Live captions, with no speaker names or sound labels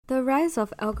The rise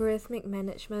of algorithmic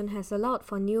management has allowed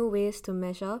for new ways to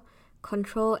measure,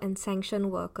 control, and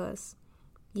sanction workers.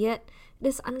 Yet, it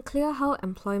is unclear how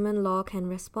employment law can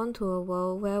respond to a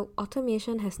world where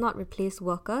automation has not replaced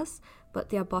workers, but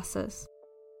their bosses.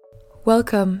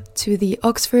 Welcome to the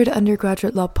Oxford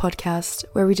Undergraduate Law Podcast,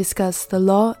 where we discuss the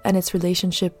law and its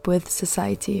relationship with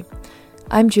society.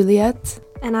 I'm Juliet.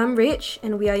 And I'm Rach,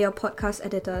 and we are your podcast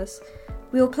editors.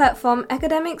 We will platform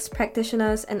academics,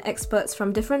 practitioners, and experts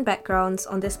from different backgrounds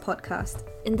on this podcast.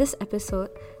 In this episode,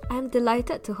 I am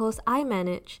delighted to host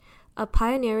iManage, a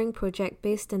pioneering project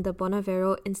based in the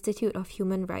Bonavero Institute of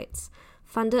Human Rights,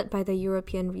 funded by the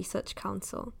European Research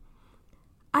Council.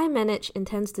 iManage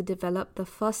intends to develop the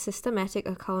first systematic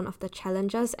account of the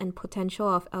challenges and potential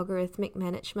of algorithmic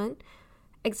management,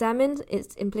 examine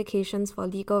its implications for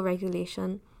legal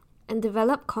regulation, and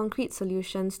develop concrete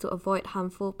solutions to avoid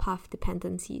harmful path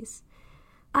dependencies.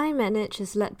 iManage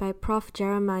is led by Prof.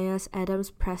 Jeremias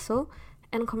Adams-Pressel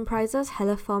and comprises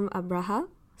Helifom Abraha,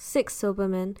 Sig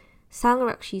Silberman, Sang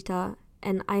Rakshita,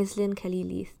 and Aislinn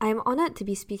Kelly-Leith. I am honoured to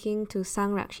be speaking to Sang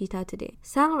Rakshita today.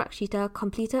 Sang Rakshita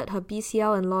completed her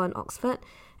BCL in law in Oxford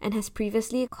and has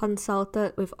previously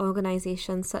consulted with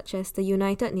organisations such as the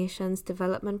United Nations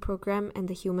Development Programme and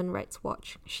the Human Rights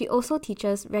Watch. She also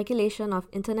teaches regulation of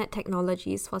internet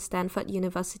technologies for Stanford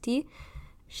University.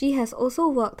 She has also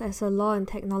worked as a law and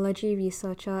technology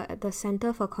researcher at the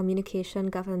Centre for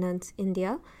Communication Governance,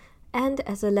 India, and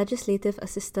as a legislative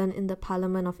assistant in the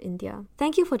Parliament of India.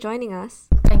 Thank you for joining us.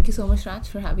 Thank you so much, Raj,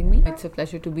 for having me. It's a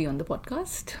pleasure to be on the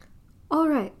podcast.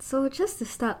 Alright, so just to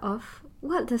start off,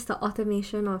 what does the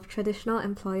automation of traditional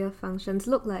employer functions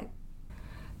look like?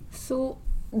 So,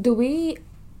 the way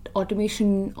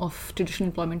automation of traditional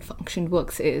employment function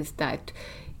works is that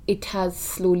it has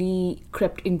slowly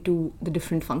crept into the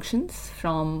different functions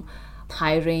from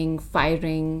hiring,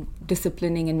 firing,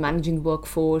 disciplining and managing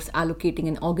workforce, allocating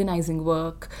and organizing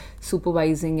work,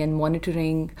 supervising and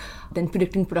monitoring, then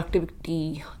predicting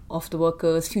productivity of the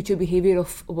workers, future behavior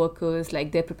of workers,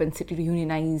 like their propensity to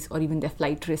unionize or even their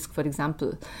flight risk, for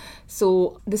example.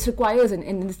 So this requires,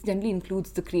 and this generally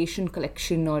includes the creation,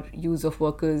 collection or use of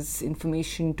workers'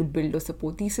 information to build or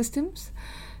support these systems.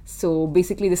 So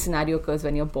basically the scenario occurs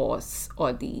when your boss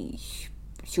or the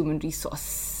human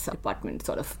resource department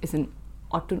sort of is an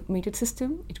automated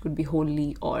system. It could be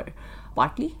wholly or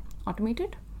partly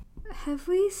automated. Have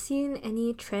we seen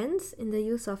any trends in the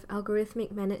use of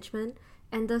algorithmic management?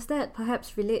 And does that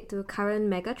perhaps relate to current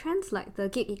megatrends like the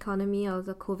gig economy or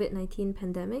the COVID-19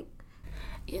 pandemic?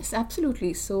 Yes,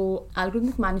 absolutely. So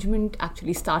algorithmic management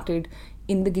actually started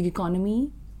in the gig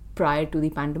economy prior to the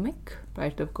pandemic,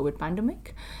 prior to the COVID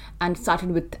pandemic, and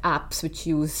started with apps which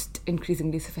used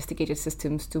increasingly sophisticated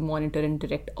systems to monitor and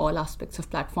direct all aspects of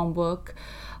platform work.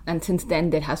 And since then,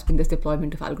 there has been this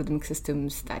deployment of algorithmic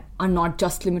systems that are not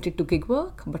just limited to gig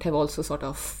work, but have also sort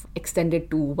of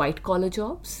extended to white-collar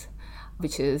jobs,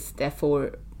 which is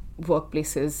therefore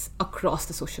workplaces across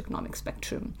the socioeconomic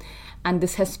spectrum. And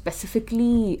this has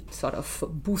specifically sort of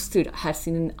has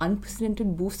seen an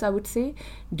unprecedented boost, I would say,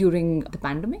 during the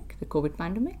pandemic, the COVID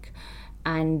pandemic,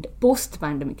 and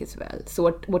post-pandemic as well.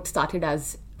 So what started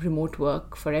as remote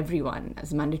work for everyone,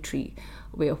 as a mandatory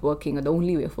way of working, or the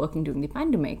only way of working during the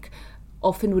pandemic,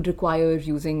 often would require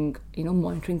using,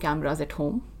 monitoring cameras at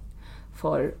home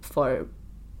for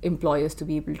employers to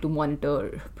be able to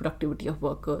monitor productivity of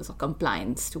workers or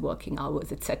compliance to working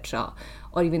hours, etc.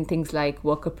 Or even things like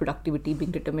worker productivity being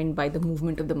determined by the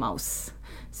movement of the mouse.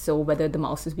 So whether the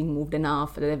mouse is being moved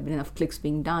enough, whether there have been enough clicks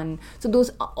being done. So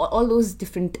all those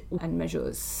different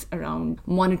measures around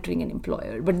monitoring an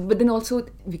employer. But then also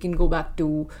we can go back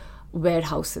to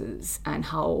warehouses and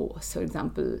how, for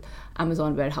example,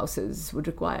 Amazon warehouses would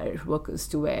require workers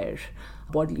to wear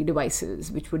bodily devices,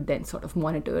 which would then sort of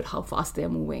monitor how fast they're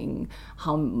moving,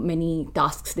 how many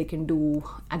tasks they can do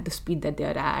at the speed that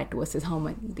they're at versus how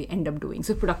many they end up doing.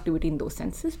 So productivity in those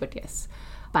senses. But yes,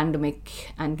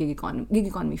 pandemic and gig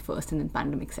economy first and then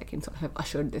pandemic second sort of have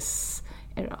ushered this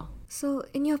era. So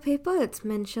in your paper, it's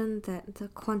mentioned that the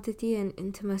quantity and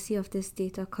intimacy of this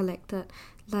data collected,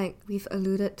 like we've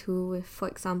alluded to with, for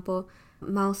example,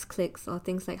 mouse clicks or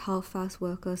things like how fast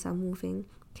workers are moving,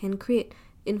 can create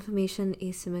information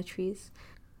asymmetries.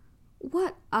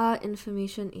 What are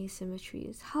information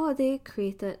asymmetries? How are they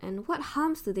created and what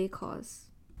harms do they cause?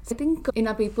 I think in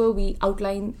our paper we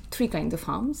outline 3 kinds of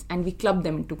harms and we club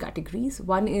them into categories.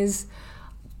 One is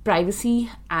privacy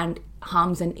and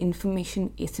harms and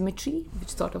information asymmetry, which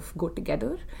sort of go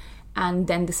together. And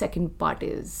then the second part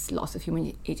is loss of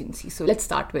human agency. So let's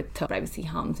start with privacy,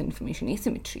 harms, and information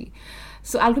asymmetry.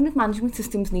 So algorithmic management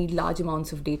systems need large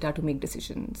amounts of data to make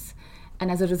decisions.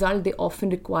 And as a result, they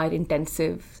often require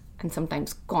intensive and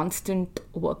sometimes constant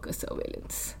worker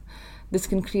surveillance. This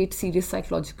can create serious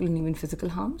psychological and even physical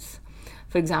harms.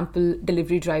 For example,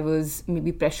 delivery drivers may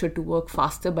be pressured to work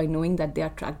faster by knowing that they are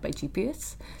tracked by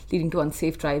GPS, leading to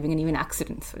unsafe driving and even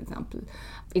accidents, for example.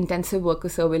 Intensive worker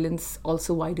surveillance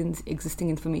also widens existing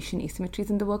information asymmetries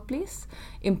in the workplace.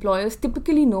 Employers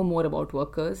typically know more about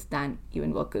workers than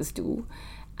even workers do.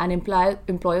 And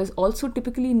employers also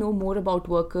typically know more about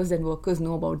workers than workers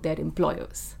know about their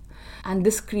employers. And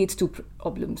this creates two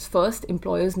problems. First,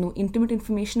 employers know intimate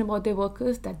information about their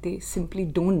workers that they simply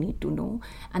don't need to know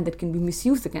and that can be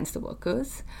misused against the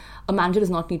workers. A manager does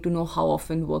not need to know how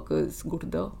often workers go to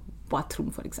the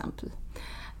bathroom, for example.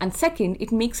 And second,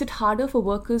 it makes it harder for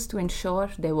workers to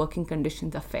ensure their working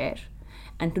conditions are fair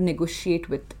and to negotiate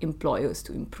with employers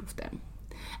to improve them.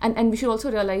 And we should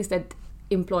also realize that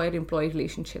employer-employee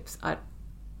relationships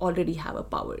already have a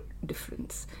power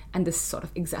difference, and this sort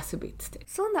of exacerbates it.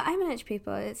 So in the iManage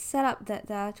paper, it's set up that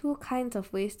there are two kinds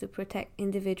of ways to protect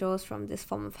individuals from this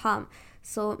form of harm.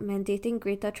 So mandating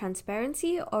greater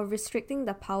transparency or restricting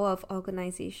the power of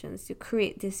organizations to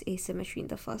create this asymmetry in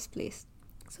the first place.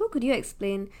 So could you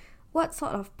explain what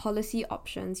sort of policy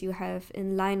options you have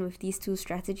in line with these two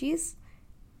strategies?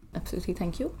 Absolutely,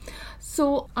 thank you.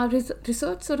 So our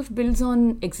research sort of builds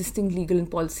on existing legal and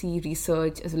policy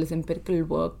research as well as empirical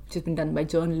work which has been done by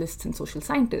journalists and social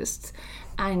scientists.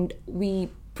 And we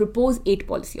propose 8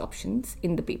 policy options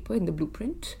in the paper, in the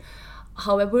blueprint.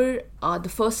 However, the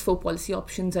first 4 policy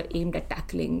options are aimed at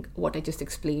tackling what I just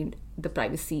explained, the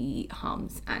privacy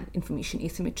harms and information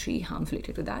asymmetry harms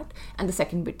related to that. And the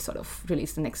second bit sort of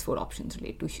relates, the next 4 options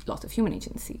relate to loss of human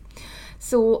agency.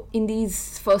 So in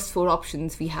these first 4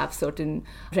 options, we have certain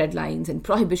red lines and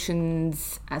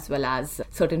prohibitions, as well as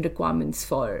certain requirements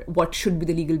for what should be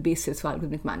the legal basis for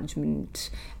algorithmic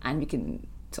management, and we can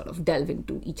sort of delve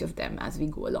into each of them as we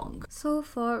go along. So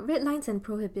for red lines and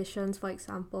prohibitions, for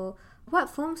example, what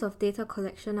forms of data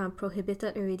collection are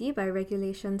prohibited already by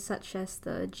regulations such as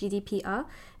the GDPR,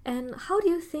 and how do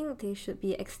you think they should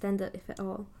be extended, if at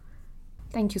all?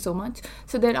 Thank you so much.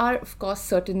 So there are, of course,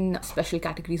 certain special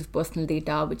categories of personal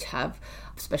data which have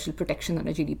special protection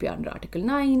under GDPR under Article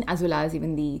 9, as well as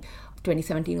even the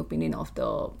 2017 opinion of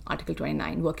the Article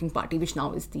 29 Working Party, which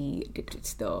now is the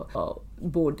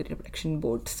board, the Data Protection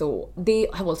Board. So they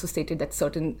have also stated that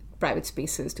certain private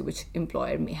spaces to which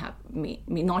employer may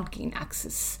not gain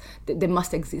access, there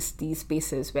must exist these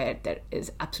spaces where there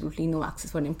is absolutely no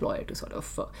access for an employer to sort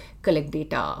of collect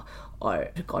data or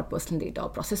record personal data or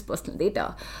process personal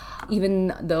data. Even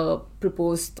the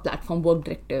proposed platform work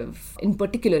directive, in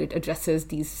particular, it addresses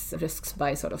these risks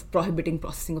by sort of prohibiting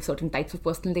processing of certain types of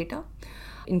personal data,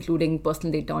 including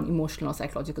personal data on emotional or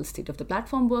psychological state of the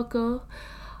platform worker.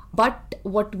 But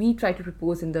what we try to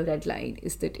propose in the red line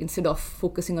is that instead of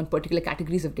focusing on particular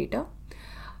categories of data,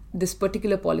 this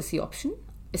particular policy option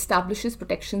establishes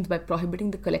protections by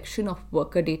prohibiting the collection of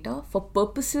worker data for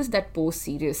purposes that pose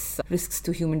serious risks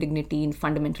to human dignity and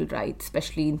fundamental rights,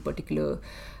 especially in particular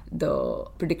the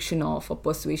prediction of or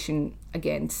persuasion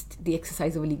against the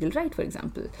exercise of a legal right, for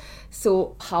example.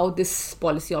 So how this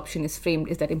policy option is framed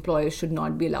is that employers should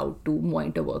not be allowed to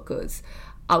monitor workers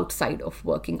outside of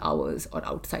working hours or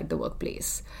outside the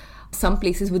workplace. Some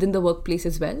places within the workplace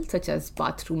as well, such as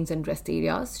bathrooms and rest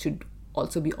areas, should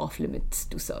also be off limits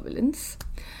to surveillance.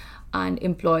 And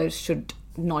employers should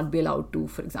not be allowed to,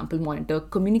 for example, monitor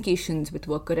communications with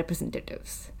worker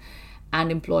representatives.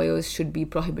 And employers should be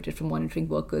prohibited from monitoring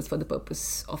workers for the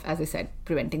purpose of, as I said,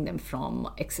 preventing them from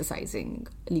exercising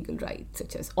legal rights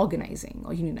such as organizing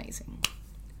or unionizing.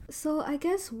 So I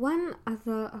guess one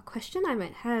other question I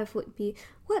might have would be,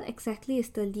 what exactly is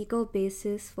the legal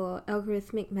basis for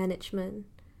algorithmic management?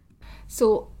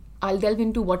 So I'll delve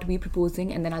into what we're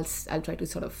proposing, and then I'll try to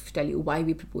sort of tell you why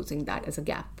we're proposing that as a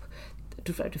gap,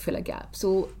 to try to fill a gap.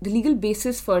 So the legal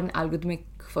basis for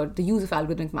the use of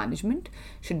algorithmic management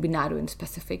should be narrow and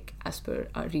specific as per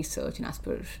our research and as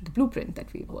per the blueprint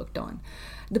that we've worked on.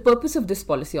 The purpose of this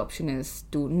policy option is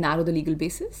to narrow the legal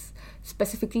basis.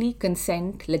 Specifically,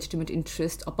 consent, legitimate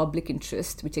interest, or public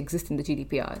interest, which exist in the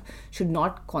GDPR, should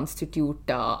not constitute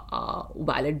a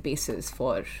valid basis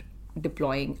for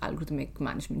deploying algorithmic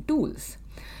management tools.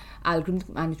 Algorithmic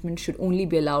management should only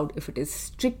be allowed if it is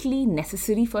strictly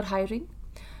necessary for hiring,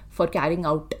 for carrying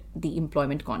out the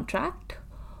employment contract,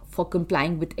 for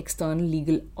complying with external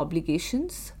legal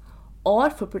obligations, or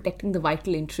for protecting the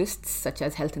vital interests such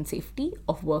as health and safety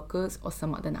of workers or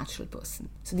some other natural person.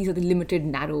 So these are the limited,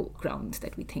 narrow grounds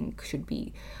that we think should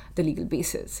be the legal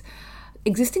basis.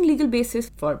 Existing legal basis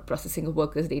for processing of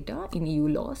workers' data in EU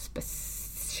law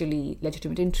facially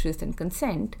legitimate interest and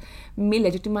consent may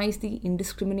legitimize the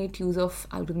indiscriminate use of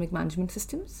algorithmic management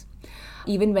systems,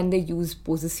 even when their use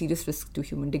poses serious risk to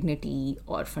human dignity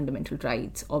or fundamental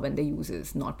rights, or when their use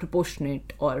is not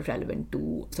proportionate or relevant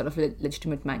to sort of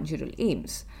legitimate managerial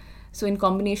aims. So in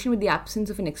combination with the absence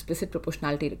of an explicit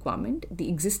proportionality requirement, the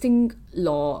existing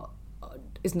law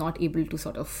is not able to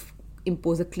sort of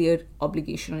impose a clear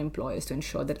obligation on employers to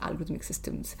ensure that algorithmic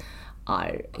systems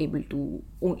are able to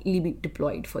only be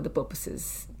deployed for the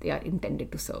purposes they are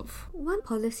intended to serve. One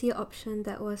policy option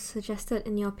that was suggested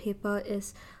in your paper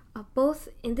is both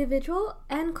individual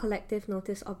and collective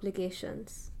notice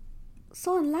obligations.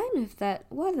 So in line with that,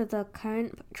 what are the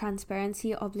current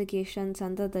transparency obligations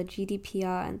under the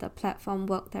GDPR and the Platform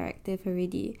Work Directive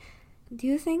already? Do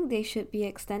you think they should be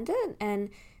extended? And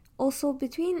also,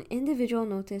 between individual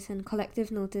notice and collective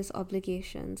notice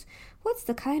obligations, what's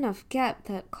the kind of gap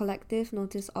that collective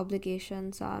notice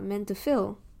obligations are meant to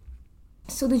fill?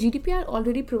 So the GDPR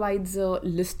already provides a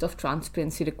list of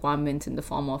transparency requirements in the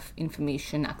form of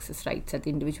information access rights at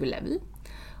the individual level.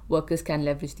 Workers can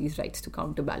leverage these rights to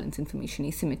counterbalance information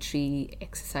asymmetry,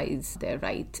 exercise their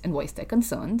rights, and voice their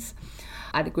concerns.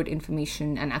 Adequate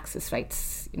information and access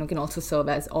rights, can also serve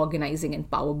as organizing and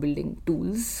power-building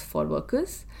tools for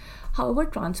workers. However,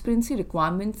 transparency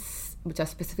requirements, which are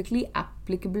specifically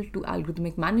applicable to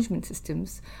algorithmic management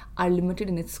systems, are limited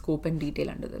in its scope and detail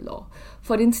under the law.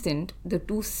 For instance, the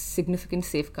two significant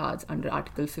safeguards under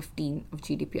Article 15 of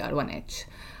GDPR 1H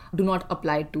do not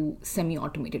apply to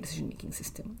semi-automated decision-making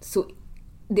systems. So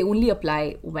they only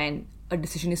apply when a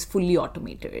decision is fully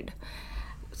automated.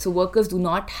 So workers do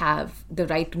not have the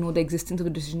right to know the existence of a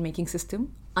decision-making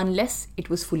system unless it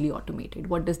was fully automated.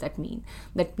 What does that mean?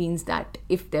 That means that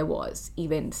if there was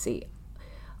even, say,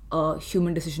 a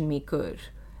human decision maker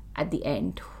at the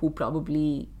end who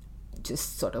probably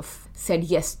just sort of said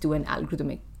yes to an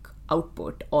algorithmic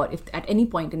output, or if at any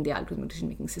point in the algorithmic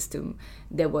decision-making system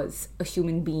there was a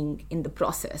human being in the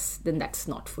process, then that's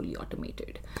not fully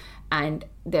automated. And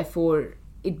therefore,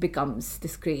 it becomes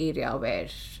this gray area where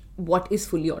what is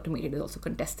fully automated is also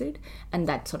contested, and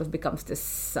that sort of becomes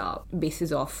this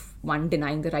basis of, one,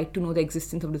 denying the right to know the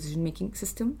existence of the decision-making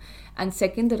system, and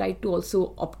second, the right to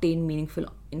also obtain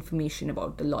meaningful information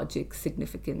about the logic,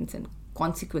 significance, and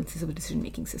consequences of a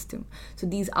decision-making system. So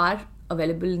these are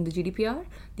available in the GDPR,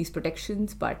 these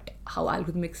protections, but how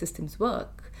algorithmic systems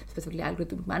work, specifically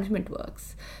algorithmic management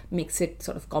works, makes it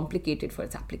sort of complicated for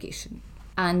its application.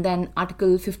 And then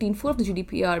Article 15.4 of the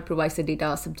GDPR provides that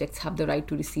data subjects have the right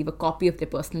to receive a copy of their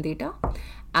personal data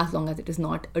as long as it is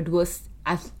not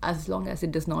as long as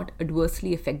it does not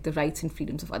adversely affect the rights and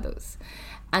freedoms of others.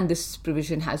 And this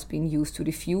provision has been used to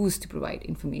refuse to provide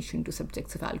information to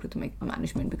subjects of algorithmic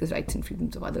management, because rights and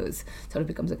freedoms of others sort of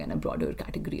becomes again a broader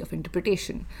category of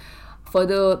interpretation.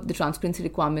 Further, the transparency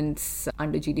requirements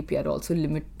under GDPR are also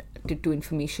limited to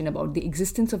information about the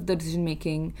existence of the decision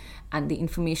making and the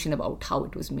information about how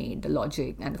it was made, the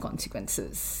logic and the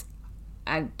consequences.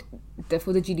 And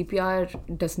therefore, the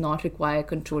GDPR does not require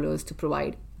controllers to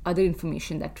provide other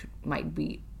information that might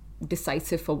be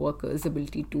decisive for workers'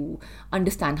 ability to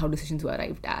understand how decisions were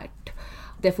arrived at.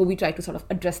 Therefore, we try to sort of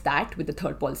address that with the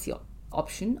third policy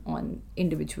option on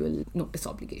individual notice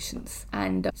obligations.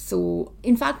 And so,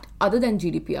 in fact, other than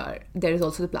GDPR, there is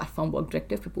also the Platform Work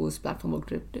Directive, proposed Platform Work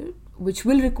Directive, which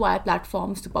will require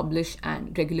platforms to publish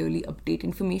and regularly update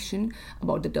information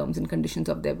about the terms and conditions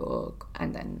of their work,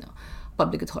 and then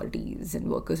public authorities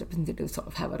and workers' representatives sort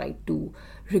of have a right to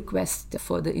request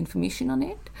further information on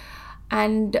it.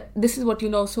 And this is what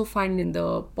you'll also find in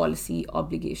the policy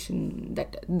obligation,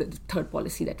 that the third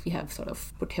policy that we have sort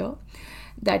of put here,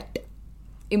 that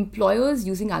employers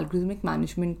using algorithmic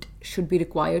management should be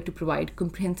required to provide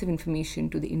comprehensive information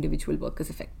to the individual workers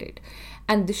affected.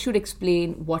 And this should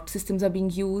explain what systems are being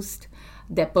used,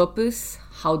 their purpose,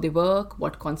 how they work,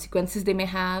 what consequences they may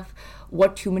have,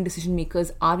 what human decision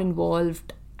makers are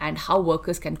involved, and how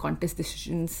workers can contest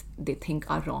decisions they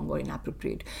think are wrong or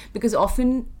inappropriate. Because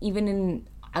often, even in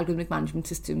algorithmic management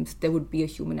systems, there would be a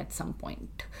human at some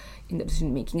point in the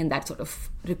decision making, and that sort of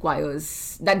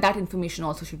requires that information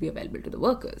also should be available to the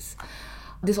workers.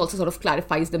 This also sort of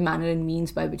clarifies the manner and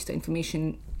means by which the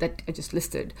information that I just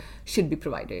listed should be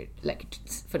provided. Like,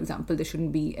 for example, there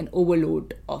shouldn't be an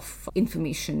overload of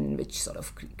information which sort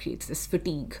of creates this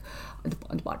fatigue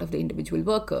on the part of the individual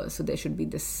worker. So there should be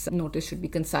this notice should be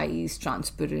concise,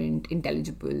 transparent,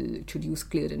 intelligible. It should use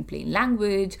clear and plain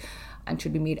language, and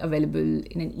should be made available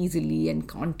in an easily and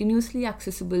continuously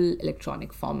accessible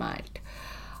electronic format.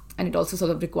 And it also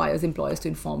sort of requires employers to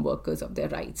inform workers of their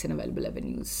rights and available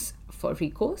avenues for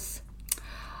recourse.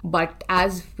 But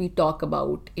as we talk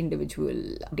about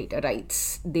individual data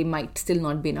rights, they might still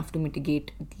not be enough to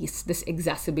mitigate this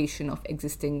exacerbation of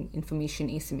existing information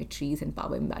asymmetries and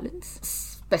power imbalance.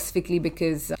 Specifically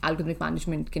because algorithmic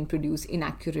management can produce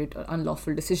inaccurate or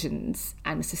unlawful decisions,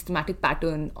 and a systematic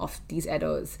pattern of these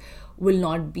errors will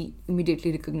not be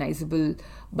immediately recognizable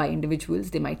by individuals.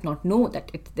 They might not know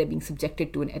that they're being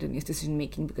subjected to an erroneous decision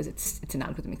making because it's an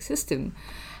algorithmic system,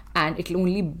 and it will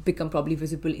only become probably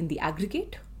visible in the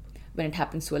aggregate when it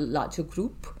happens to a larger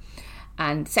group.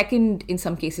 And second, in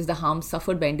some cases, the harm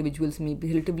suffered by individuals may be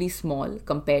relatively small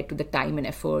compared to the time and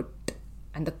effort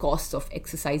and the costs of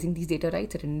exercising these data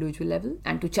rights at an individual level.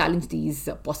 And to challenge these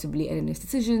possibly erroneous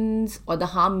decisions, or the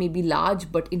harm may be large,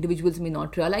 but individuals may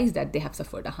not realize that they have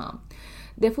suffered a harm.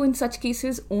 Therefore, in such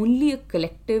cases, only a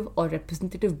collective or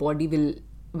representative body will,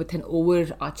 with an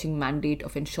overarching mandate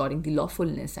of ensuring the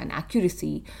lawfulness and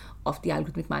accuracy of the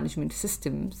algorithmic management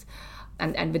systems,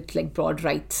 and with like broad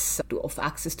rights of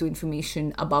access to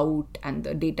information about and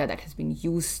the data that has been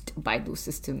used by those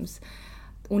systems,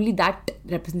 only that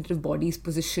representative body is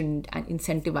positioned and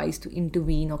incentivized to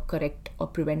intervene or correct or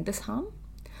prevent this harm.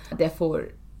 Therefore,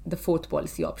 the fourth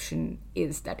policy option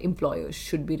is that employers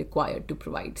should be required to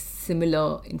provide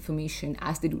similar information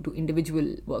as they do to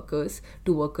individual workers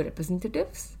to worker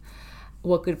representatives.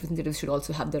 Worker representatives should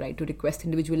also have the right to request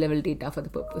individual level data for the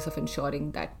purpose of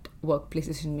ensuring that workplace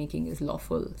decision making is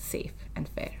lawful, safe, and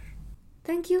fair.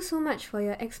 Thank you so much for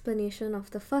your explanation of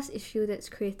the first issue that's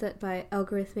created by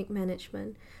algorithmic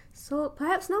management. So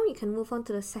perhaps now we can move on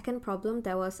to the second problem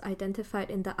that was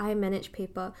identified in the iManage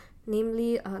paper,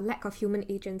 namely a lack of human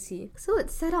agency. So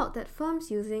it set out that firms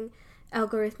using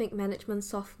algorithmic management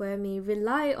software may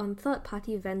rely on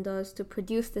third-party vendors to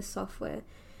produce this software,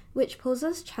 which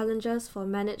poses challenges for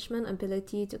management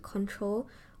ability to control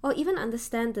or even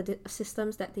understand the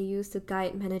systems that they use to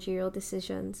guide managerial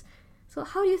decisions. So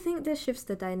how do you think this shifts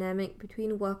the dynamic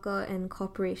between worker and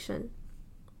corporation?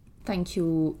 Thank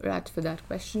you, Raj, for that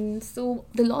question. So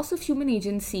the loss of human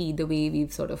agency, the way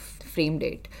we've sort of framed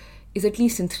it, is at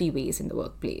least in three ways in the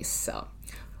workplace.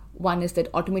 One is that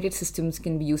automated systems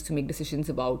can be used to make decisions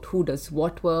about who does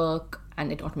what work,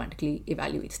 and it automatically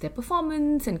evaluates their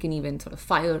performance and can even sort of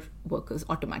fire workers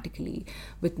automatically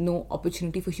with no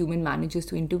opportunity for human managers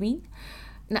to intervene.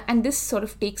 And this sort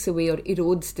of takes away or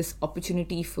erodes this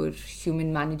opportunity for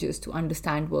human managers to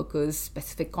understand workers'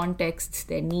 specific contexts,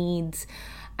 their needs,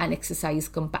 and exercise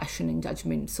compassion and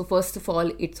judgment. So first of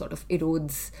all, it sort of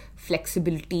erodes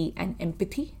flexibility and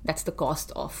empathy. That's the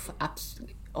cost of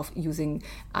using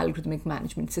algorithmic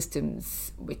management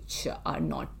systems which are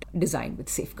not designed with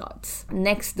safeguards.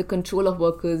 Next, the control of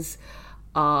workers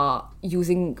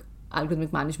using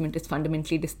algorithmic management is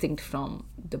fundamentally distinct from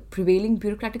the prevailing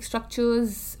bureaucratic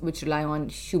structures which rely on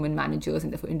human managers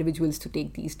and therefore individuals to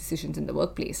take these decisions in the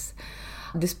workplace.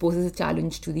 This poses a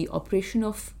challenge to the operation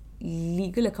of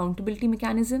legal accountability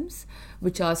mechanisms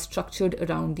which are structured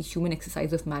around the human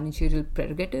exercise of managerial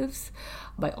prerogatives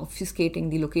by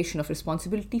obfuscating the location of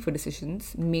responsibility for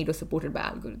decisions made or supported by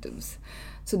algorithms.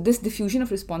 So this diffusion of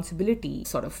responsibility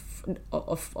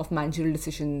of managerial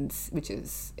decisions, which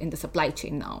is in the supply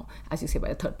chain now, as you say, by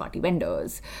the third-party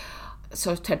vendors,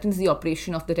 sort of threatens the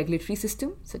operation of the regulatory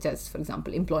system, such as, for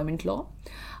example, employment law,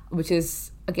 which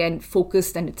is, again,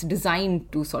 focused and it's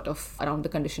designed to sort of around the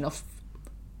condition of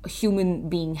a human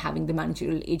being having the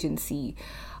managerial agency.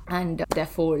 And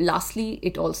therefore, lastly,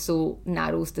 it also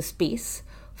narrows the space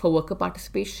for worker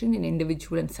participation in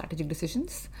individual and strategic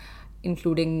decisions,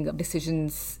 including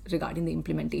decisions regarding the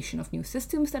implementation of new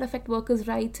systems that affect workers'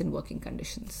 rights and working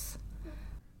conditions.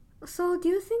 So do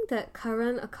you think that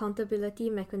current accountability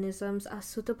mechanisms are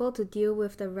suitable to deal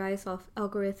with the rise of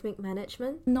algorithmic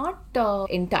management? Not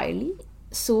entirely.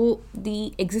 So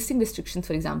the existing restrictions,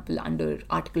 for example, under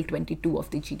Article 22 of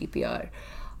the GDPR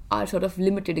are sort of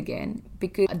limited again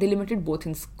because they're limited both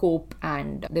in scope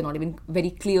and they're not even very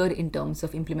clear in terms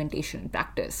of implementation and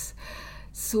practice.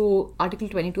 So Article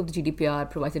 22 of the GDPR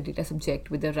provides a data subject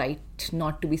with the right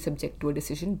not to be subject to a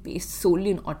decision based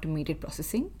solely on automated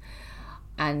processing.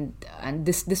 And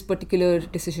this particular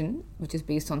decision, which is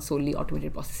based on solely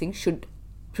automated processing, should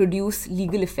produce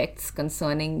legal effects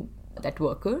concerning that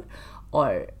worker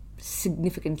or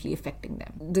significantly affecting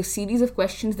them. The series of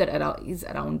questions that arise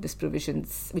around these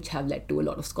provisions, which have led to a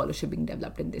lot of scholarship being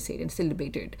developed in this area and still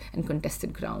debated and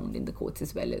contested ground in the courts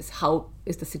as well, as how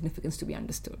is the significance to be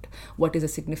understood? What is a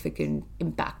significant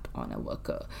impact on a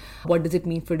worker? What does it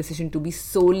mean for a decision to be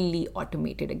solely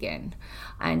automated again?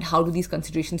 And how do these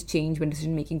considerations change when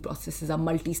decision-making processes are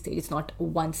multi-stage? It's not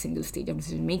one single stage of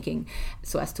decision-making,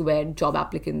 so as to where job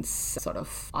applicants sort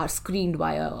of are screened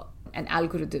via an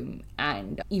algorithm,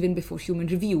 and even before human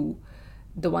review,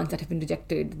 the ones that have been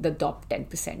rejected, the top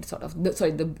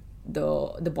 10%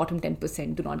 the bottom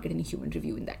 10% do not get any human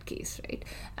review in that case, right?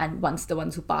 And once the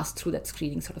ones who pass through that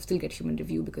screening sort of still get human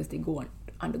review because they go on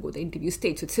undergo the interview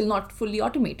stage. So it's still not fully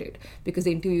automated because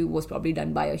the interview was probably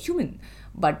done by a human,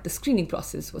 but the screening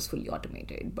process was fully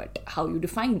automated. But how you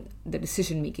define the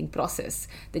decision-making process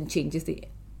then changes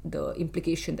the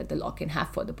implication that the law can have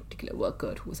for the particular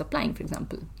worker who is applying, for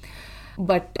example.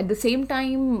 But at the same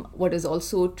time, what is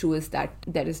also true is that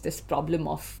there is this problem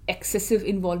of excessive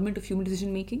involvement of human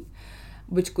decision making,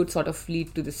 which could sort of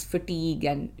lead to this fatigue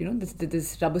and,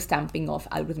 this rubber stamping of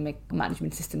algorithmic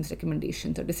management systems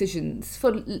recommendations or decisions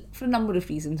for a number of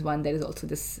reasons. One, there is also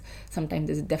sometimes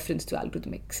there's a deference to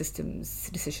algorithmic systems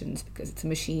decisions because it's a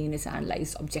machine, it's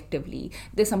analyzed objectively.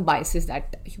 There's some biases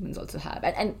that humans also have.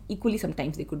 And equally,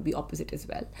 sometimes they could be opposite as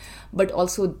well. But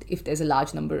also, if there's a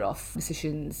large number of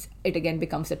decisions, it again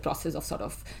becomes a process of sort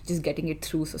of just getting it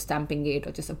through, so stamping it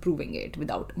or just approving it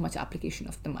without much application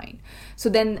of the mind. So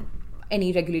then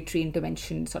any regulatory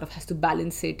intervention sort of has to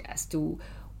balance it as to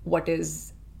what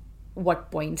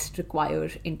points require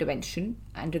intervention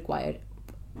and require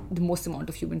the most amount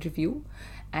of human review,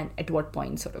 and at what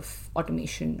point sort of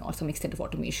automation or some extent of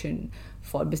automation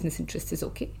for business interests is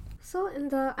okay. So in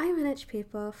the iManage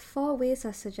paper, 4 ways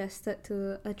are suggested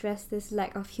to address this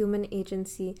lack of human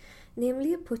agency,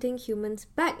 namely putting humans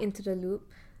back into the loop,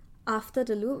 after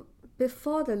the loop,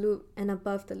 before the loop, and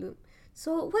above the loop.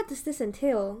 So what does this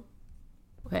entail?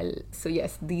 Well, so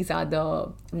yes, these are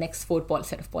the next 4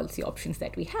 set of policy options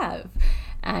that we have.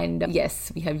 And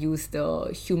yes, we have used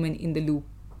the human in the loop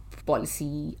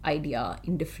policy idea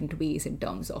in different ways in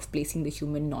terms of placing the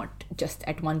human not just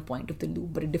at one point of the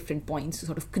loop, but at different points to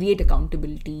sort of create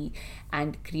accountability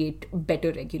and create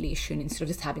better regulation instead of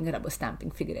just having a rubber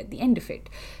stamping figure at the end of it.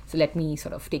 So let me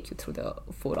sort of take you through the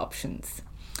 4 options.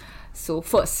 So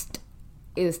first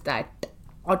is that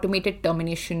automated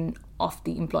termination of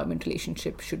the employment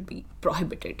relationship should be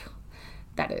prohibited.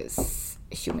 That is,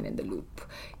 a human in the loop.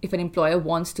 If an employer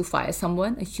wants to fire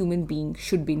someone, a human being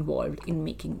should be involved in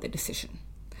making the decision.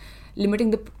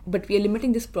 But we are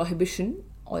limiting this prohibition,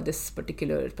 or this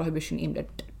particular prohibition aimed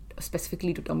at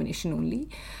specifically to termination only,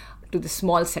 to the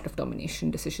small set of termination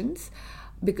decisions,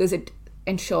 because it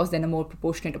ensures then a more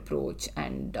proportionate approach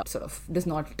and sort of does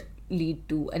not lead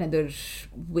to another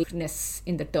weakness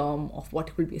in the term of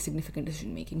what will be a significant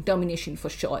decision making. Termination, for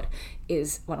sure,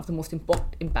 is one of the most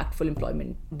impactful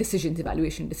employment decisions,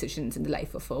 evaluation decisions in the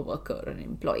life of a worker or an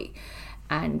employee.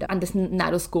 And this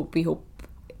narrow scope, we hope,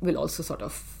 will also sort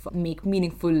of make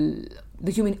meaningful,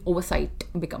 the human oversight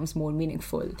becomes more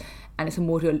meaningful, and it's a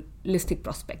more realistic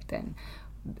prospect then,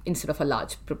 instead of a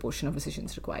large proportion of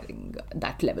decisions requiring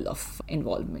that level of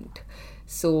involvement.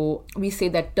 So we say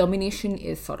that termination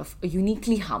is sort of a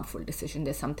uniquely harmful decision.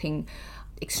 There's something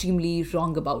extremely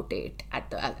wrong about it.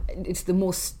 It's the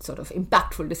most sort of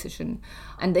impactful decision,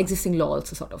 and the existing law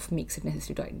also sort of makes it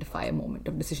necessary to identify a moment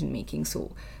of decision making.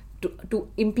 So to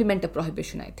implement a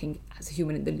prohibition, I think, as a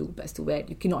human in the loop as to where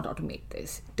you cannot automate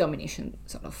this, termination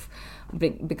sort of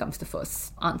becomes the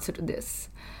first answer to this.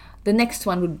 The next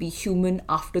one would be human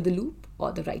after the loop,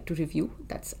 or the right to review.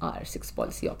 That's our 6th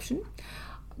policy option.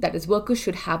 That is, workers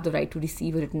should have the right to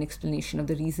receive a written explanation of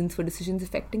the reasons for decisions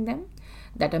affecting them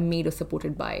that are made or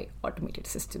supported by automated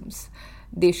systems.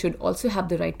 They should also have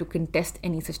the right to contest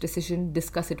any such decision,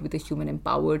 discuss it with a human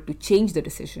empowered to change the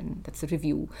decision, that's a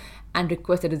review, and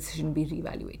request that the decision be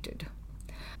reevaluated.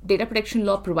 Data protection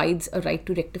law provides a right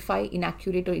to rectify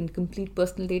inaccurate or incomplete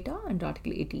personal data under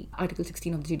Article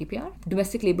 16 of the GDPR.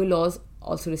 Domestic labor laws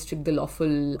also restrict the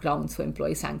lawful grounds for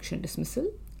employee sanction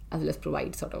dismissal, as well as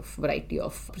provide sort of variety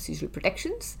of procedural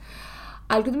protections.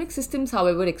 Algorithmic systems,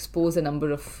 however, expose a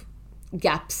number of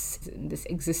gaps in this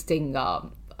existing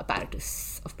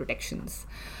apparatus of protections.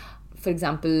 For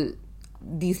example,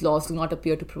 these laws do not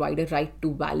appear to provide a right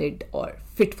to valid or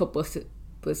fit for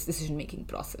decision-making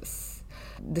process.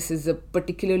 This is a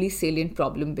particularly salient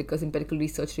problem because empirical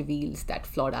research reveals that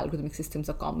flawed algorithmic systems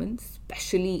are common,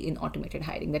 especially in automated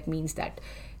hiring. That means that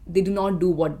they do not do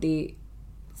what they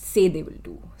say they will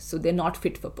do. So they're not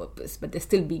fit for purpose, but they're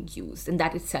still being used. And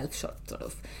that itself sort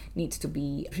of needs to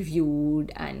be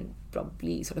reviewed and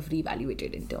probably sort of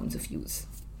reevaluated in terms of use.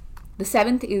 The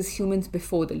 7th is humans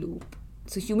before the loop.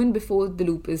 So human before the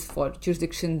loop is for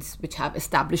jurisdictions which have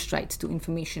established rights to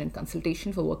information and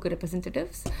consultation for worker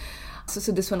representatives.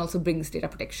 So this one also brings data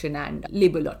protection and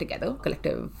labor law together,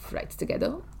 collective rights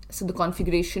together. So the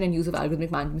configuration and use of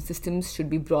algorithmic management systems should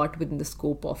be brought within the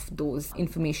scope of those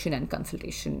information and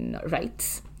consultation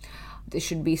rights. we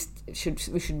should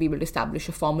be able to establish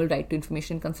a formal right to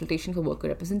information consultation for worker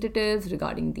representatives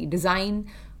regarding the design,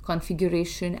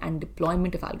 configuration and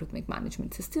deployment of algorithmic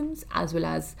management systems, as well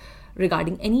as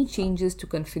regarding any changes to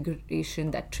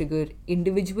configuration that trigger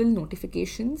individual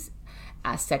notifications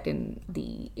as set in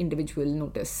the individual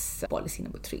notice policy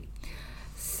number 3.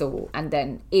 So, and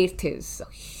then 8th is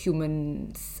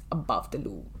humans above the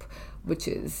loop, which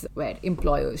is where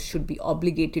employers should be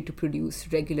obligated to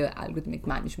produce regular algorithmic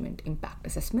management impact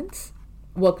assessments.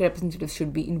 Worker representatives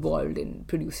should be involved in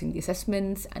producing the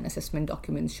assessments, and assessment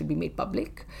documents should be made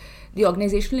public. The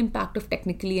organizational impact of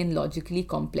technically and logically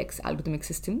complex algorithmic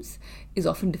systems is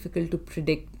often difficult to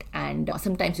predict, and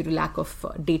sometimes due to lack of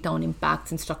data on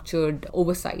impacts and structured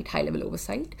oversight, high-level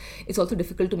oversight, it's also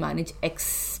difficult to manage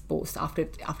ex post after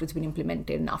it's been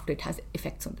implemented and after it has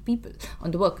effects on the people,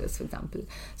 on the workers, for example.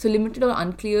 So limited or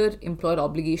unclear employer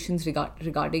obligations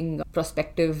regarding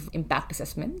prospective impact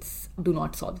assessments do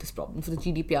not solve this problem. So the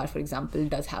GDPR, for example,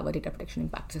 does have a data protection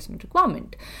impact assessment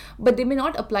requirement, but they may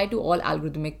not apply to all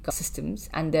algorithmic systems,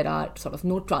 and there are sort of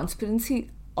no transparency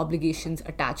obligations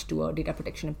attached to a data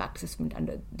protection impact assessment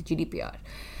under the GDPR.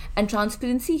 And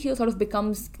transparency here sort of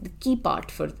becomes the key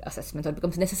part for assessments, or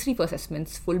becomes necessary for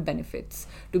assessments' full benefits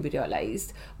to be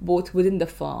realized, both within the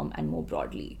firm and more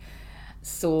broadly.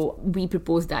 So we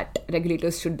propose that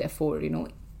regulators should therefore,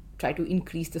 try to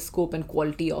increase the scope and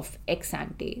quality of ex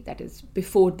ante, that is,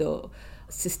 before the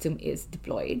system is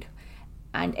deployed,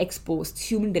 and ex post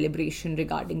human deliberation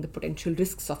regarding the potential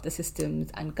risks of the systems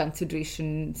and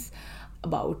considerations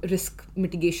about risk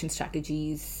mitigation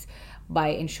strategies by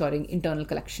ensuring internal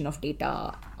collection of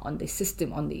data on the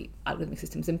system, on the algorithmic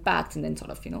system's impacts, and then sort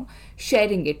of,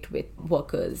 sharing it with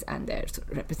workers and their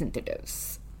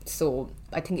representatives. So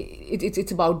I think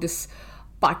it's about this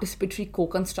participatory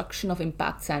co-construction of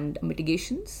impacts and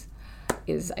mitigations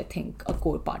is, I think, a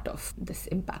core part of this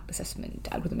impact assessment,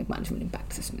 algorithmic management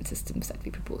impact assessment systems that we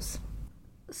propose.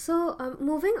 So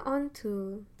moving on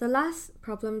to the last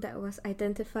problem that was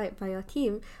identified by your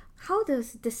team, how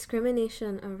does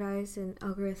discrimination arise in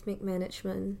algorithmic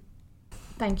management?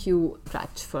 Thank you,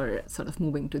 Rach, for sort of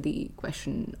moving to the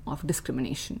question of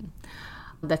discrimination.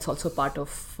 That's also part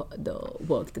of the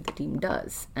work that the team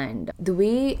does. And the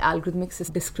way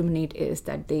algorithmics discriminate is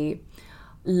that they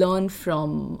learn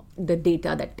from the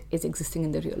data that is existing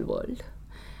in the real world.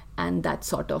 And that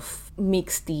sort of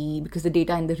makes because the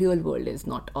data in the real world is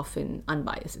not often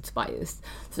unbiased, it's biased.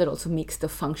 So that also makes the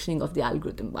functioning of the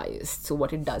algorithm biased. So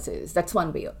what it does is, that's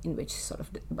one way in which sort of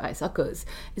bias occurs,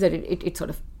 is that it sort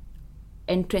of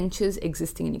entrenches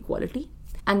existing inequality.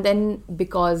 And then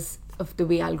because of the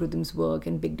way algorithms work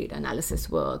and big data analysis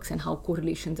works and how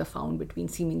correlations are found between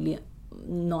seemingly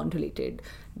non-related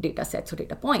data sets or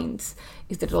data points,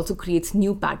 is that it also creates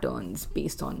new patterns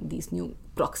based on these new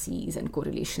proxies and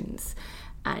correlations,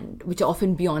 and which are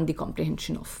often beyond the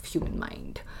comprehension of human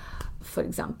mind. For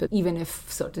example, even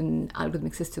if certain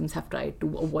algorithmic systems have tried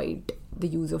to avoid the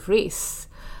use of race,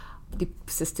 the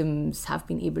systems have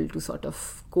been able to sort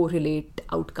of correlate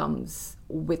outcomes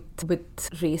with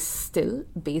race still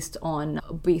based on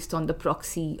the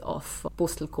proxy of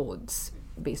postal codes,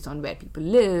 based on where people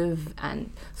live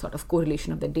and sort of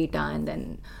correlation of the data, and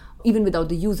then even without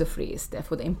the use of race,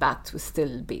 therefore the impacts were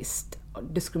still based or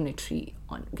discriminatory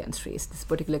against race. This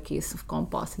particular case of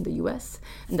Compass in the US,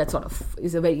 and that sort of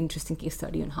is a very interesting case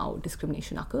study on how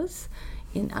discrimination occurs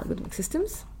in algorithmic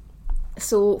systems.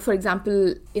 So, for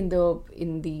example, in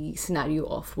the scenario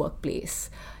of workplace,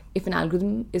 if an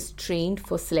algorithm is trained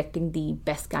for selecting the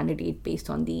best candidate based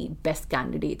on the best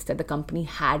candidates that the company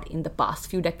had in the past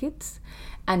few decades,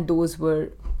 and those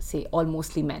were, say, all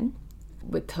mostly men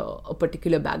with a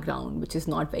particular background which is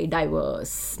not very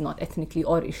diverse, not ethnically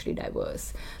or racially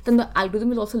diverse, then the algorithm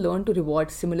will also learn to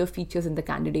reward similar features in the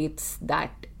candidates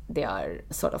that they are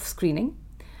sort of screening,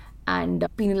 and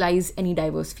penalize any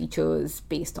diverse features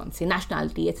based on, say,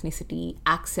 nationality, ethnicity,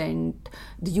 accent,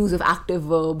 the use of active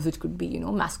verbs, which could be,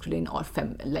 masculine or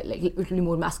literally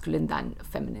more masculine than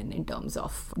feminine in terms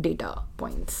of data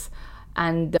points.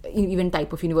 And even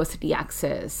type of university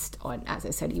access, or as I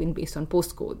said, even based on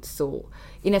postcodes. So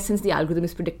in essence, the algorithm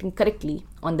is predicting correctly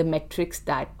on the metrics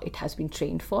that it has been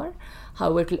trained for.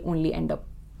 However, it will only end up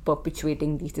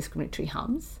perpetuating these discriminatory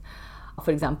harms.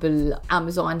 For example,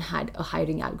 Amazon had a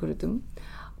hiring algorithm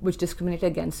which discriminated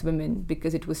against women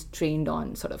because it was trained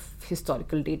on sort of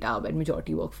historical data where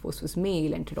majority workforce was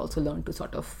male, and it also learned to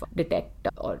sort of detect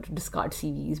or discard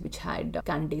CVs which had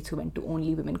candidates who went to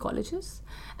only women colleges.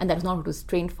 And that is not what it was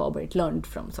trained for, but it learned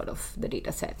from sort of the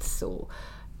data sets. So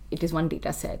it is one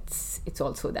data set. It's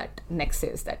also that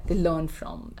nexus that they learn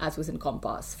from, as was in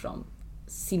Compass, from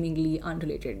seemingly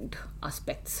unrelated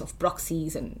aspects of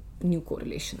proxies and new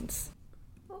correlations.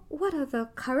 What are the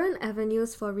current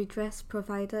avenues for redress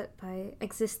provided by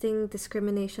existing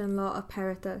discrimination law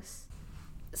apparatus?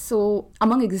 So,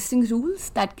 among existing rules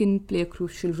that can play a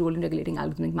crucial role in regulating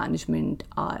algorithmic management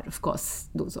are, of course,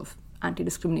 those of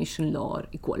anti-discrimination law or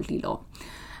equality law.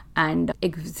 And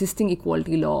existing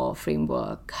equality law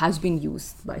framework has been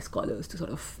used by scholars to sort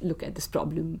of look at this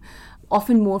problem,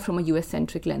 often more from a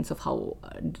US-centric lens of how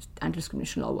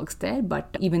anti-discrimination law works there.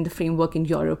 But even the framework in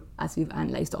Europe, as we've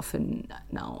analysed often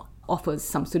now, offers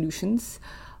some solutions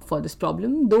for this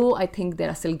problem, though I think there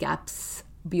are still gaps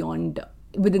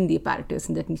within the apparatus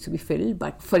and that needs to be filled.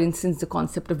 But for instance, the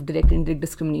concept of direct and indirect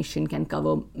discrimination can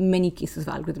cover many cases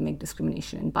of algorithmic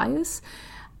discrimination and bias.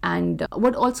 And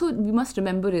what also we must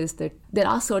remember is that there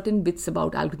are certain bits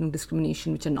about algorithmic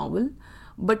discrimination which are novel,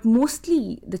 but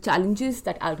mostly the challenges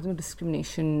that algorithmic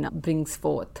discrimination brings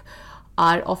forth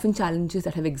are often challenges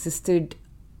that have existed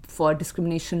for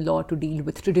discrimination law to deal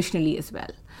with traditionally as well.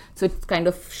 So it kind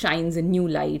of shines a new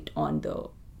light on the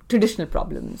traditional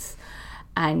problems.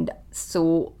 And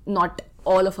so not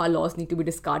all of our laws need to be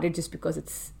discarded just because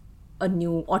it's a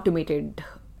new automated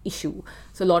issue.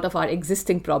 So a lot of our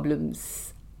existing problems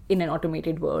in an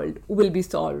automated world will be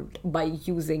solved by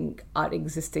using our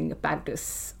existing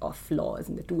apparatus of laws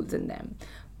and the tools in them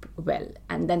well.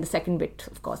 And then the second bit,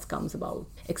 of course, comes about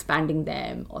expanding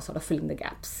them or sort of filling the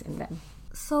gaps in them.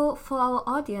 So for our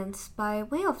audience, by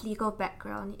way of legal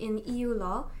background, in EU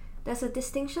law, there's a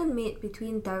distinction made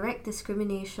between direct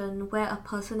discrimination, where a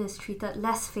person is treated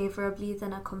less favorably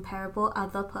than a comparable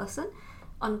other person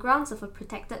on grounds of a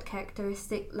protected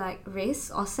characteristic like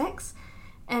race or sex,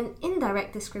 and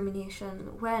indirect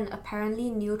discrimination, where an apparently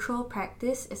neutral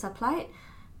practice is applied,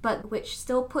 but which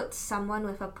still puts someone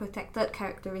with a protected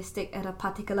characteristic at a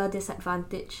particular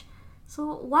disadvantage.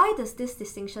 So why does this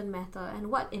distinction matter, and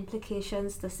what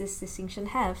implications does this distinction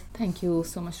have? Thank you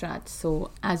so much, Raj.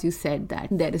 So as you said, that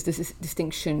there is this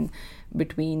distinction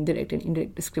between direct and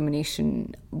indirect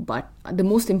discrimination, but the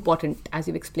most important, as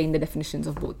you've explained the definitions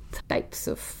of both types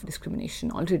of discrimination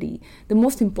already, the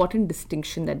most important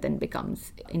distinction that then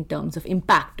becomes in terms of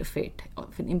impact of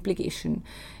an implication,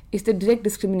 is that direct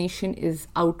discrimination is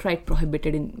outright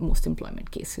prohibited in most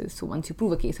employment cases. So once you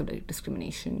prove a case of direct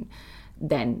discrimination,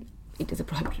 then it is a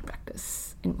prohibited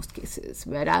practice in most cases.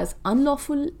 Whereas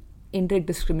unlawful indirect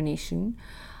discrimination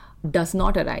does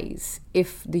not arise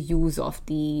if the use of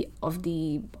the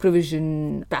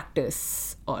provision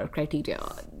practice or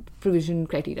provision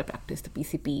criteria practice, the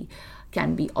PCP,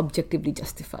 can be objectively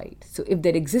justified. So if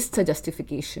there exists a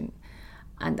justification,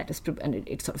 and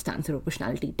it sort of stands a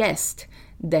proportionality test,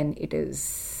 then it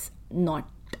is not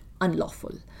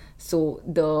unlawful. So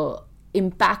the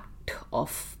impact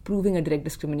of proving a direct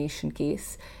discrimination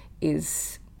case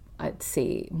is, I'd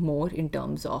say, more in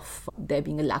terms of there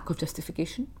being a lack of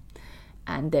justification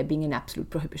and there being an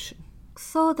absolute prohibition.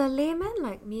 So the layman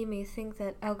like me may think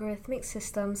that algorithmic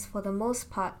systems, for the most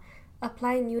part,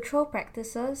 apply neutral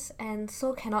practices and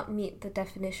so cannot meet the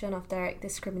definition of direct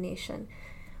discrimination.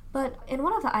 But in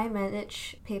one of the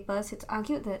iManage papers, it's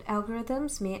argued that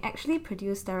algorithms may actually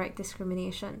produce direct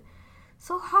discrimination.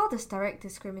 So how does direct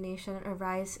discrimination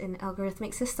arise in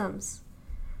algorithmic systems?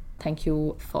 Thank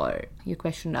you for your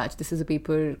question, Raj. This is a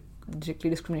paper, Directly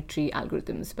Discriminatory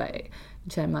Algorithms, by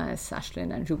Jeremiah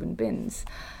Sashlin and Ruben Binns.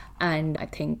 And I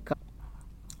think,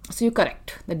 so you're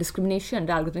correct, that discrimination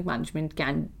under algorithmic management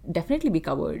can definitely be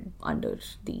covered under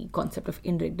the concept of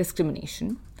indirect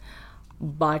discrimination.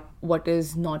 But what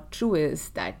is not true is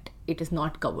that it is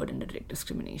not covered under direct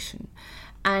discrimination.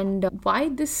 And why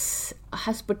this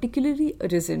has particularly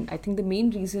arisen, I think the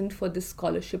main reason for this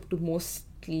scholarship to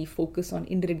mostly focus on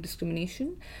indirect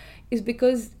discrimination is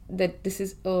because that this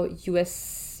is a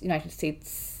United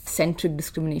States centric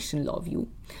discrimination law view.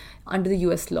 Under the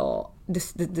US law,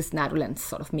 this narrow lens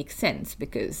sort of makes sense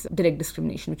because direct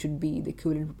discrimination, which would be the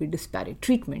equivalent, would be disparate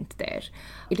treatment there.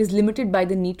 It is limited by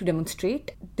the need to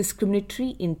demonstrate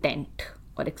discriminatory intent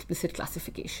or explicit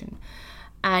classification.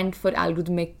 And for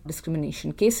algorithmic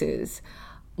discrimination cases,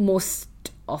 most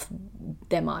of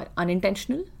them are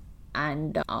unintentional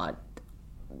and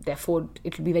therefore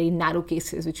it will be very narrow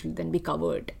cases which will then be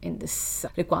covered in this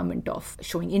requirement of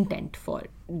showing intent for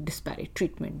disparate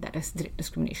treatment. That is direct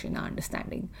discrimination in our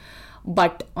understanding.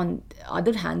 But on the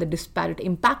other hand, the disparate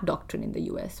impact doctrine in the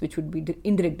US, which would be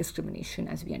indirect discrimination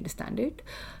as we understand it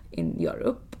in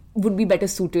Europe, would be better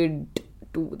suited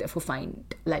to therefore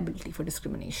find liability for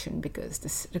discrimination because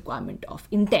this requirement of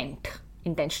intent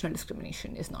intentional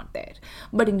discrimination is not there.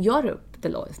 But in Europe, the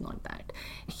law is not that.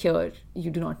 Here,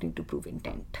 you do not need to prove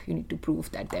intent. You need to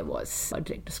prove that there was a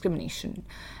direct discrimination.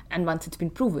 And once it's been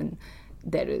proven,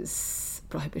 there is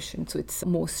prohibition. So it's a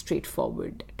more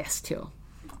straightforward test here.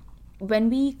 When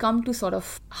we come to sort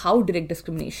of how direct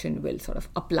discrimination will sort of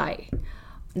apply,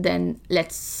 then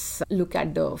let's look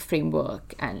at the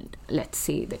framework, and let's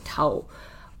say that how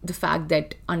the fact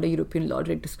that under European law,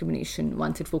 direct discrimination,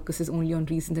 once it focuses only on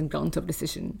reasons and grounds of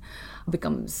decision,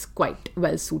 becomes quite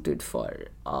well suited for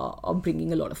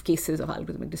bringing a lot of cases of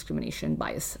algorithmic discrimination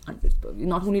bias under its purview.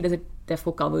 Not only does it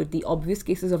therefore cover the obvious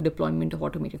cases of deployment of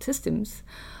automated systems,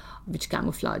 which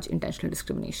camouflage intentional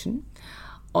discrimination,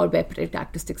 or where protected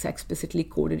characteristics are explicitly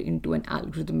coded into an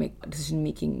algorithmic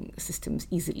decision-making systems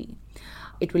easily.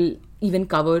 It will even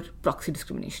cover proxy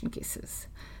discrimination cases,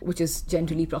 which is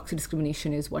generally proxy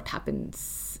discrimination is what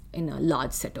happens in a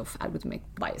large set of algorithmic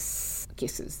bias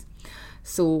cases.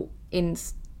 So in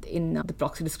the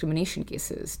proxy discrimination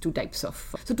cases, two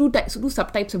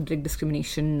subtypes of direct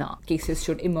discrimination cases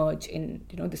should emerge in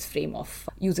this frame of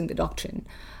using the doctrine.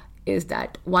 Is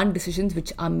that one, decisions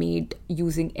which are made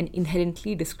using an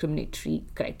inherently discriminatory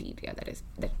criteria, that is,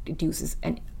 that it uses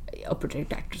a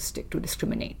protected characteristic to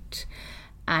discriminate.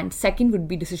 And second would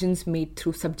be decisions made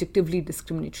through subjectively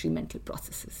discriminatory mental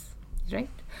processes, right?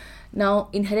 Now,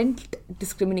 inherent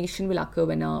discrimination will occur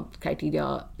when a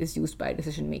criteria is used by a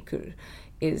decision maker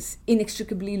is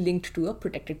inextricably linked to a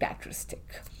protected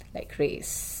characteristic, like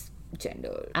race,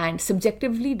 gender. And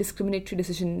subjectively discriminatory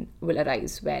decision will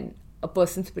arise when a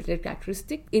person's protected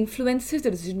characteristic influences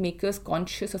the decision maker's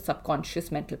conscious or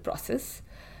subconscious mental process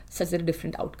such that a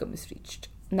different outcome is reached.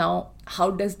 Now,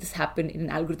 how does this happen in an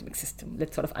algorithmic system?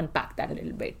 Let's sort of unpack that a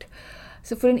little bit.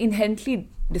 So for an inherently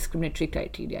discriminatory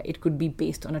criteria, it could be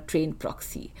based on a trained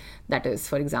proxy. That is,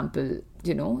 for example,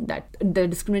 that the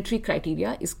discriminatory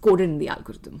criteria is coded in the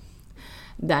algorithm.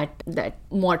 That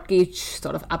mortgage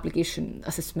sort of application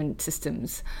assessment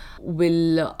systems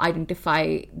will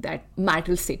identify that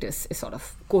marital status is sort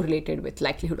of correlated with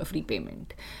likelihood of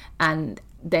repayment. And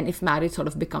then if marriage sort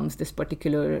of becomes this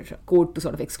particular code to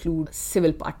sort of exclude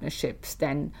civil partnerships,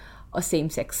 then a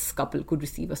same-sex couple could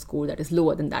receive a score that is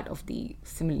lower than that of the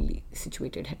similarly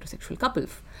situated heterosexual couple.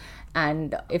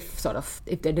 And if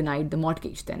they're denied the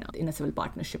mortgage, then in a civil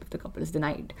partnership, if the couple is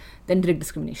denied, then direct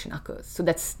discrimination occurs. So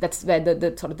that's where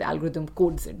the sort of the algorithm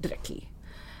codes it directly.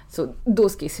 So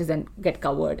those cases then get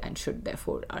covered and should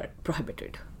therefore are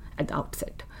prohibited at the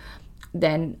outset.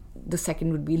 Then the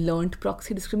second would be learned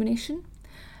proxy discrimination.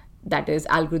 That is,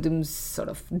 algorithms sort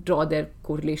of draw their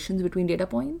correlations between data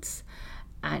points,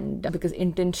 and because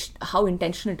how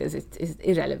intentional it is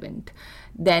irrelevant.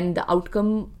 Then the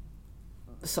outcome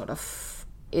sort of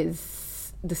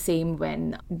is the same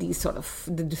when the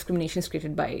discrimination is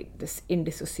created by this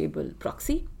indissociable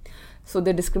proxy. So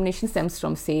the discrimination stems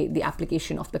from, say, the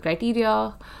application of the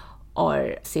criteria,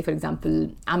 or say, for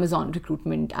example, Amazon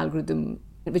recruitment algorithm,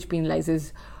 which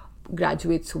penalizes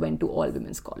graduates who went to all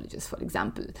women's colleges, for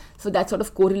example. So that sort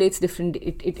of correlates different.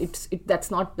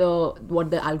 That's not what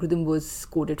the algorithm was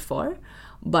coded for,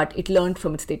 but it learned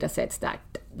from its data sets that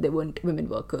there weren't women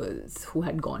workers who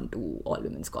had gone to all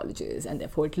women's colleges, and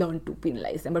therefore it learned to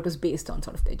penalize them, but it was based on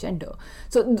sort of their gender.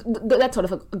 So that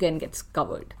sort of again gets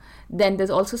covered. Then there's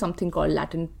also something called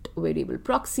latent variable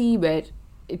proxy, where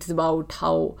it's about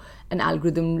how an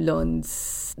algorithm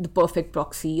learns the perfect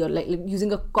proxy, or like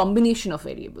using a combination of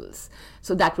variables.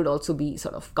 So that would also be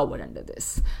sort of covered under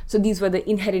this. So these were the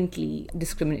inherently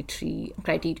discriminatory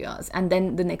criteria. And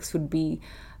then the next would be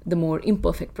the more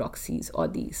imperfect proxies, or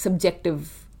the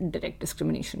subjective direct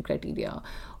discrimination criteria,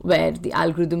 where the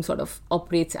algorithm sort of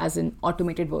operates as an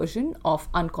automated version of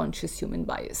unconscious human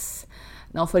bias.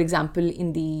 Now, for example,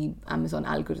 in the Amazon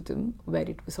algorithm, where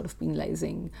it was sort of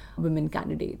penalizing women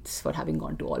candidates for having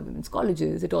gone to all women's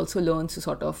colleges, it also learns to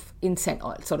sort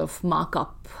of mark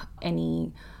up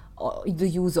the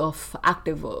use of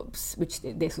active verbs, which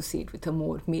they associate with a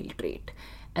more male trait,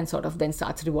 and sort of then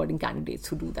starts rewarding candidates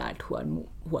who do that, who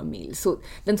are male. So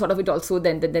then sort of it also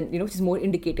then which is more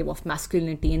indicative of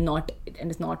masculinity and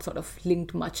is not sort of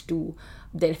linked much to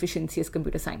their efficiency as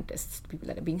computer scientists, people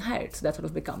that are being hired. So that sort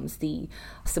of becomes the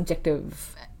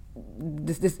subjective.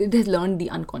 It has learned the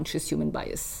unconscious human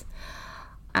bias.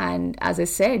 And as I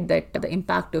said, that the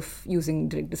impact of using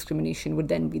direct discrimination would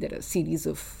then be that a series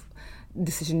of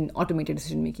automated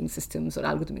decision-making systems or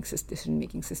algorithmic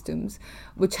decision-making systems,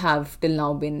 which have till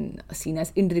now been seen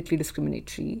as indirectly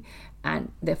discriminatory and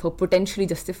therefore potentially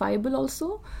justifiable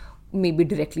also, may be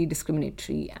directly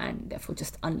discriminatory and therefore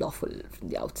just unlawful from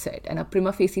the outset. And a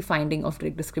prima facie finding of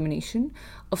direct discrimination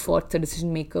affords the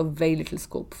decision maker very little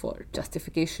scope for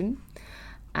justification.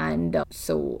 And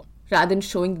so rather than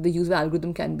showing that the use of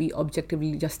algorithm can be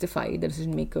objectively justified, the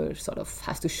decision maker sort of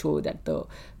has to show that the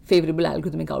favorable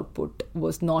algorithmic output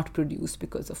was not produced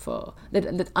because of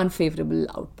that unfavorable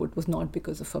output was not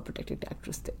because of a protected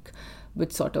characteristic,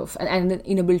 which sort of, and the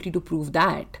inability to prove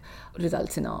that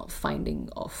results in a finding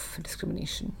of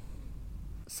discrimination.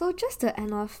 So just to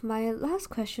end off, my last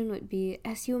question would be,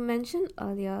 as you mentioned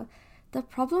earlier, the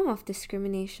problem of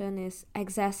discrimination is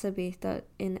exacerbated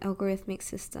in algorithmic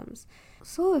systems.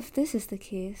 So if this is the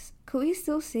case, could we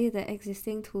still say that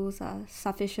existing tools are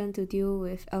sufficient to deal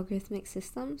with algorithmic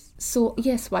systems? So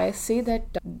yes, why I say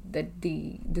that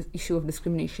the issue of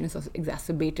discrimination is also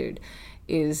exacerbated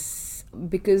is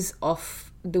because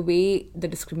of the way the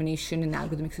discrimination in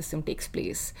algorithmic system takes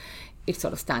place. It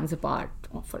sort of stands apart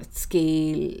for its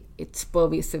scale, its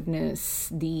pervasiveness,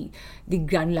 the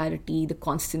granularity, the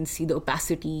constancy, the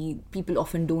opacity. People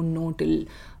often don't know till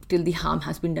the harm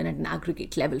has been done at an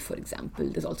aggregate level, for example.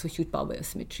 There's also huge power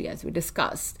asymmetry, as we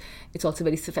discussed. It's also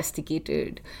very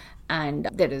sophisticated, and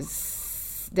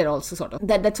there also sort of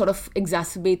that sort of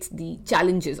exacerbates the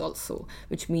challenges also,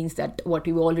 which means that what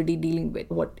we were already dealing with,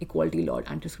 what equality law,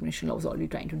 anti-discrimination law was already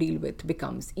trying to deal with,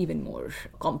 becomes even more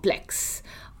complex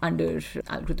under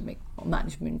algorithmic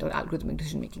management or algorithmic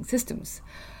decision-making systems.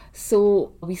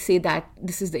 So we say that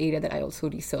this is the area that I also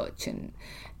research,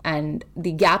 and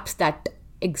the gaps that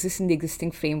exist in the existing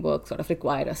framework sort of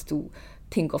require us to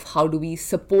think of how do we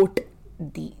support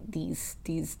the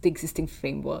existing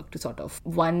framework to sort of,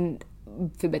 one,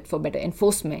 for better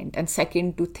enforcement, and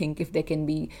second, to think if there can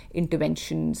be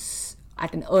interventions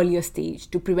at an earlier stage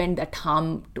to prevent that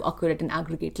harm to occur at an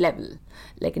aggregate level,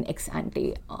 like an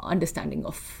ex-ante understanding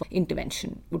of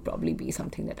intervention would probably be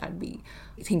something that I'd be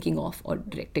thinking of or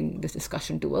directing this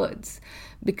discussion towards.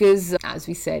 Because as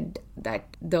we said, that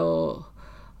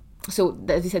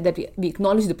we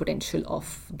acknowledge the potential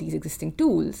of these existing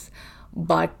tools,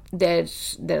 but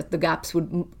the gaps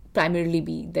would primarily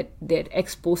be that their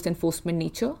ex post enforcement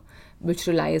nature, which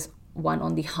relies, one,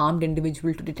 on the harmed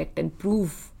individual to detect and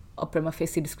prove a prima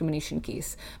facie discrimination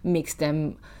case, makes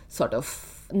them sort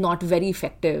of not very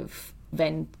effective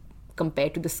when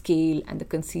compared to the scale and the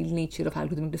concealed nature of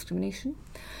algorithmic discrimination.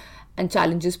 And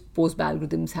challenges posed by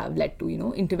algorithms have led to,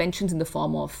 interventions in the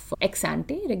form of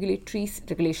ex-ante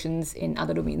regulations in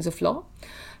other domains of law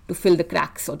to fill the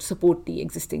cracks or to support the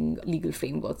existing legal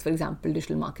frameworks. For example,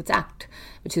 Digital Markets Act,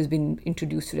 which has been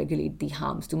introduced to regulate the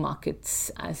harms to markets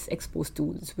as exposed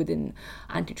tools within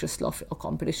antitrust law or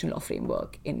competition law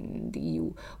framework in the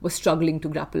EU, was struggling to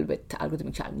grapple with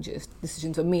algorithmic challenges.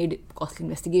 Decisions were made, costly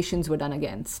investigations were done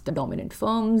against the dominant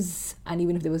firms, and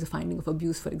even if there was a finding of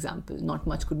abuse, for example, not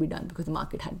much could be done because the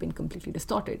market had been completely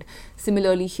distorted.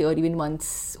 Similarly here, even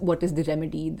once, what is the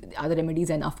remedy? Are the remedies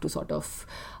enough to sort of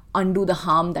undo the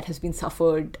harm that has been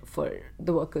suffered for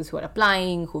the workers who are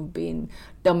applying, who've been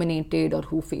terminated, or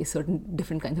who face certain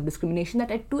different kinds of discrimination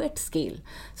that are at scale?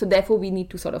 So therefore we need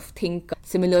to sort of think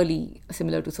similar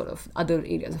to sort of other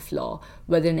areas of law,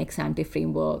 whether an ex-ante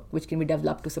framework which can be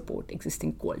developed to support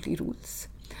existing equality rules.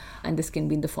 And this can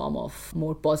be in the form of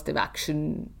more positive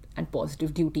action and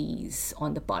positive duties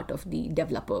on the part of the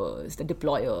developers, the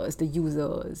deployers, the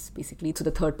users, basically, so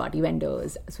the third-party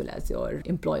vendors as well as your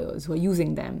employers who are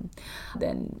using them.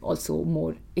 Then also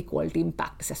more equality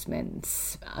impact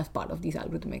assessments as part of these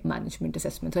algorithmic management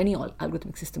assessments, or any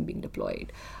algorithmic system being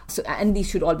deployed. So, and these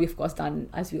should all be, of course, done,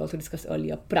 as we also discussed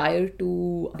earlier, prior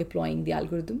to deploying the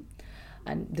algorithm.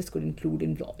 And this could include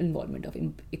involvement of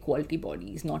equality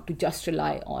bodies, not to just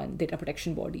rely on data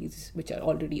protection bodies, which are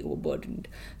already overburdened.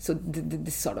 So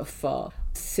this sort of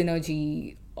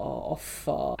synergy of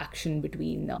action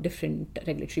between different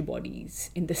regulatory bodies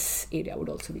in this area would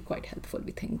also be quite helpful,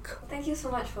 we think. Thank you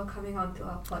so much for coming on to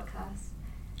our podcast.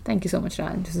 Thank you so much,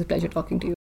 Ran. This is a pleasure talking to you.